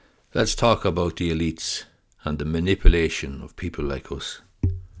Let's talk about the elites and the manipulation of people like us.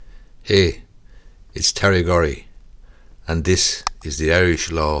 Hey, it's Terry Gorry, and this is the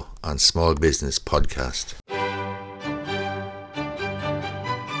Irish Law and Small Business Podcast.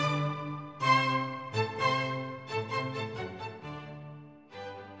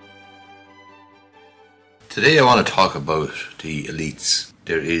 Today I want to talk about the elites.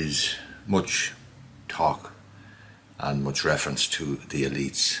 There is much talk and much reference to the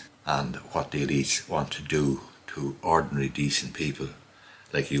elites and what the elites want to do to ordinary decent people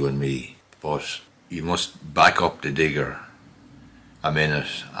like you and me. But you must back up the digger a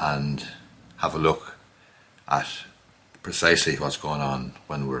minute and have a look at precisely what's going on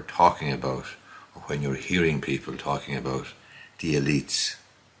when we're talking about, or when you're hearing people talking about, the elites.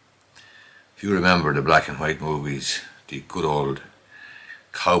 If you remember the black and white movies, the good old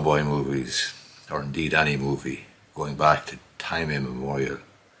cowboy movies, or indeed any movie going back to time immemorial,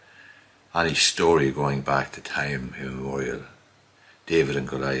 any story going back to time immemorial, David and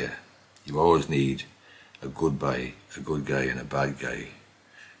Goliath, you always need a good guy and a bad guy.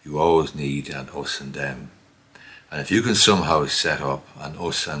 You always need an us and them. And if you can somehow set up an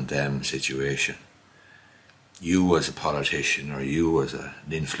us and them situation, you as a politician, or you as an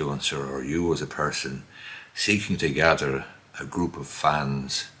influencer, or you as a person seeking to gather a group of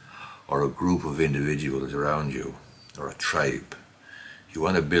fans or a group of individuals around you, or a tribe, you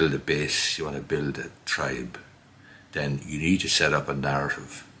want to build a base, you want to build a tribe, then you need to set up a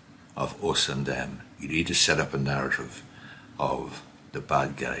narrative of us and them. You need to set up a narrative of the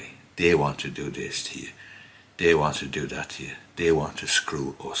bad guy. They want to do this to you. They want to do that to you. They want to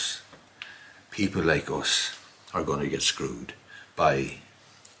screw us. People like us are going to get screwed by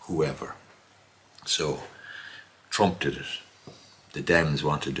whoever. So Trump did it. The Dems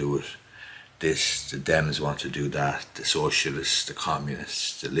want to do it. The Dems want to do that. The socialists, the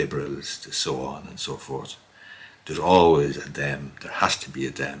communists, the liberals, the so on and so forth. There's always a them. There has to be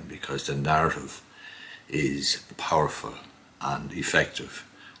a them, because the narrative is powerful and effective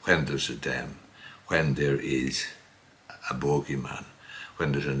when there's a them, when there is a bogeyman,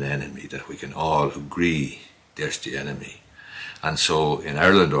 when there's an enemy that we can all agree there's the enemy. And so in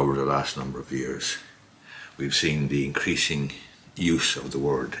Ireland over the last number of years, we've seen the increasing use of the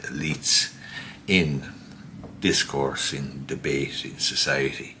word elites in discourse, in debate, in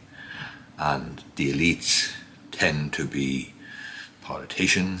society. And the elites tend to be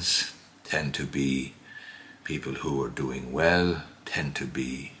politicians, tend to be people who are doing well, tend to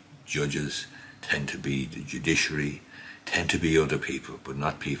be judges, tend to be the judiciary, tend to be other people, but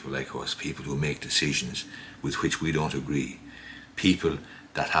not people like us, people who make decisions with which we don't agree, people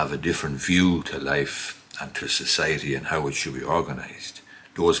that have a different view to life and to society and how it should be organised.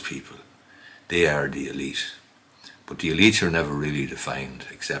 Those people, they are the elite. But the elites are never really defined,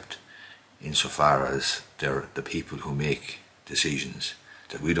 except insofar as they're the people who make decisions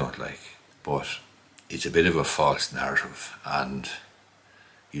that we don't like. But it's a bit of a false narrative, and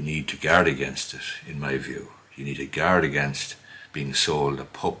you need to guard against it, in my view. You need to guard against being sold a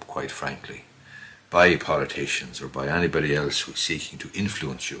pup, quite frankly, by politicians or by anybody else who's seeking to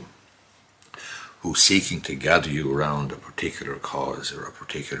influence you, who's seeking to gather you around a particular cause or a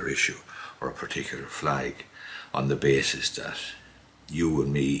particular issue or a particular flag on the basis that you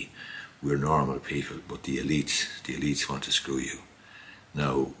and me, we're normal people, but the elites want to screw you.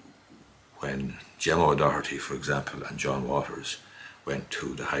 Now, when Gemma O'Doherty, for example, and John Waters went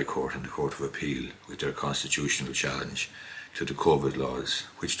to the High Court and the Court of Appeal with their constitutional challenge to the COVID laws,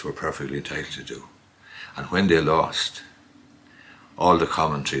 which they were perfectly entitled to do, and when they lost, all the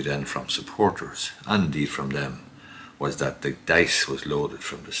commentary then from supporters, and indeed from them, was that the dice was loaded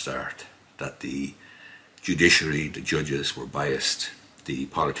from the start, that the judiciary, the judges were biased, the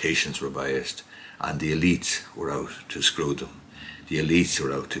politicians were biased, and the elites were out to screw them. The elites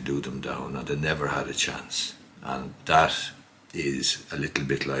were out to do them down, and they never had a chance. And that is a little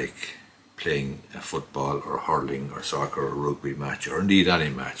bit like playing a football or hurling or soccer or rugby match, or indeed any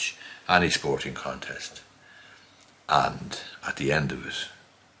match, any sporting contest. And at the end of it,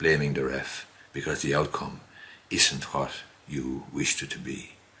 blaming the ref because the outcome isn't what you wished it to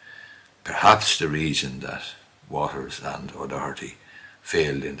be. Perhaps the reason that Waters and O'Doherty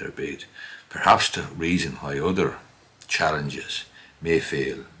failed in their bid, perhaps the reason why other challenges may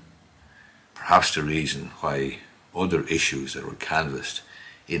fail, perhaps the reason why other issues that were canvassed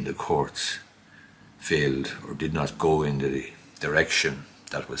in the courts failed or did not go in the direction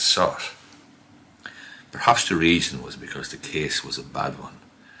that was sought. Perhaps the reason was because the case was a bad one.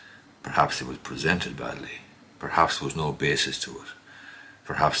 Perhaps it was presented badly. Perhaps there was no basis to it.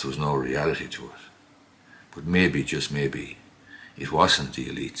 Perhaps there was no reality to it. But maybe, just maybe, It wasn't the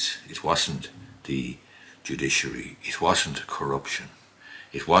elites, it wasn't the judiciary, it wasn't corruption,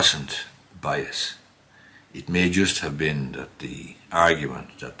 it wasn't bias. It may just have been that the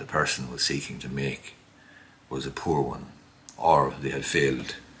argument that the person was seeking to make was a poor one, or they had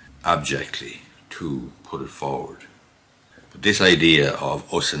failed abjectly to put it forward. But this idea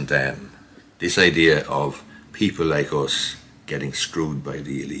of us and them, this idea of people like us getting screwed by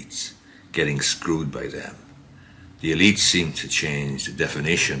the elites, getting screwed by them, the elites seem to change, the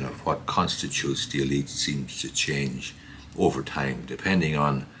definition of what constitutes the elites seems to change over time, depending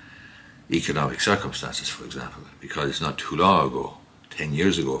on economic circumstances, for example, because it's not too long ago, 10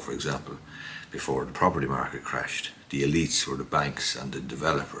 years ago, for example, before the property market crashed, the elites were the banks and the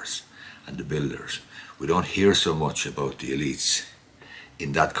developers and the builders. We don't hear so much about the elites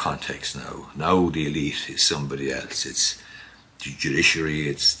in that context now. Now the elite is somebody else. It's the judiciary,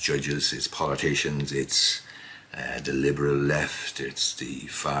 it's judges, it's politicians, it's the liberal left, it's the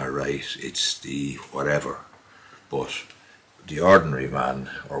far right, it's the whatever. But the ordinary man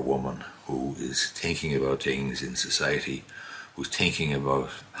or woman who is thinking about things in society, who's thinking about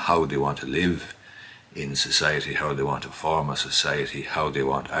how they want to live in society, how they want to form a society, how they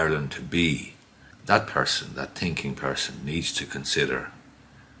want Ireland to be, that person, that thinking person, needs to consider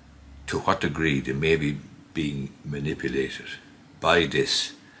to what degree they may be being manipulated by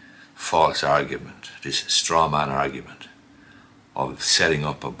this false argument, this straw man argument of setting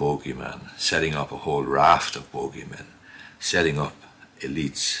up a bogeyman, setting up a whole raft of bogeymen, setting up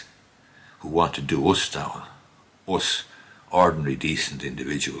elites who want to do us down, us ordinary decent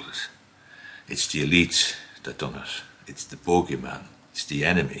individuals. It's the elites that done it. It's the bogeyman. It's the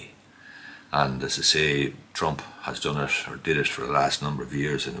enemy. And as I say, Trump has done it, or did it for the last number of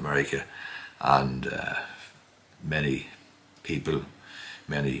years in America, and many people,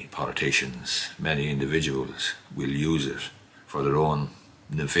 many politicians, many individuals will use it for their own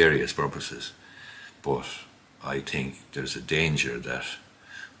nefarious purposes. But I think there's a danger that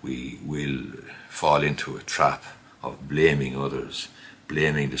we will fall into a trap of blaming others,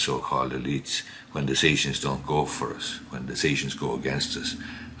 blaming the so-called elites when decisions don't go for us, when decisions go against us.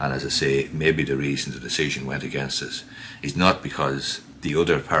 And as I say, maybe the reason the decision went against us is not because the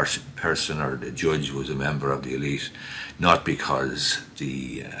other person or the judge was a member of the elite, not because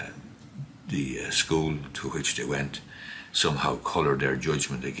the school to which they went somehow coloured their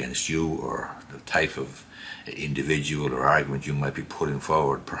judgment against you, or the type of individual or argument you might be putting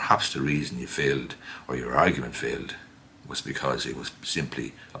forward. Perhaps the reason you failed, or your argument failed, was because it was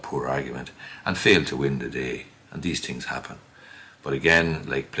simply a poor argument and failed to win the day. And these things happen. But again,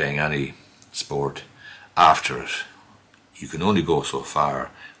 like playing any sport, after it, you can only go so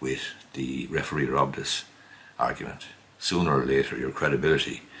far with the referee robbed us argument. Sooner or later, your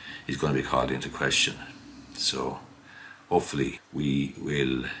credibility is going to be called into question. So hopefully we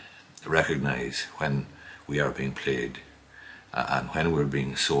will recognise when we are being played and when we're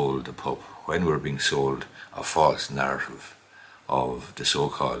being sold a pup, when we're being sold a false narrative of the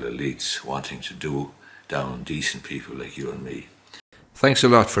so-called elites wanting to do down decent people like you and me. Thanks a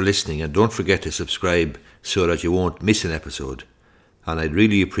lot for listening, and don't forget to subscribe so that you won't miss an episode. And I'd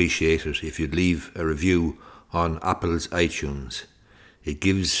really appreciate it if you'd leave a review on Apple's iTunes. It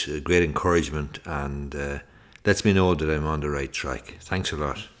gives great encouragement and lets me know that I'm on the right track. Thanks a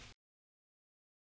lot.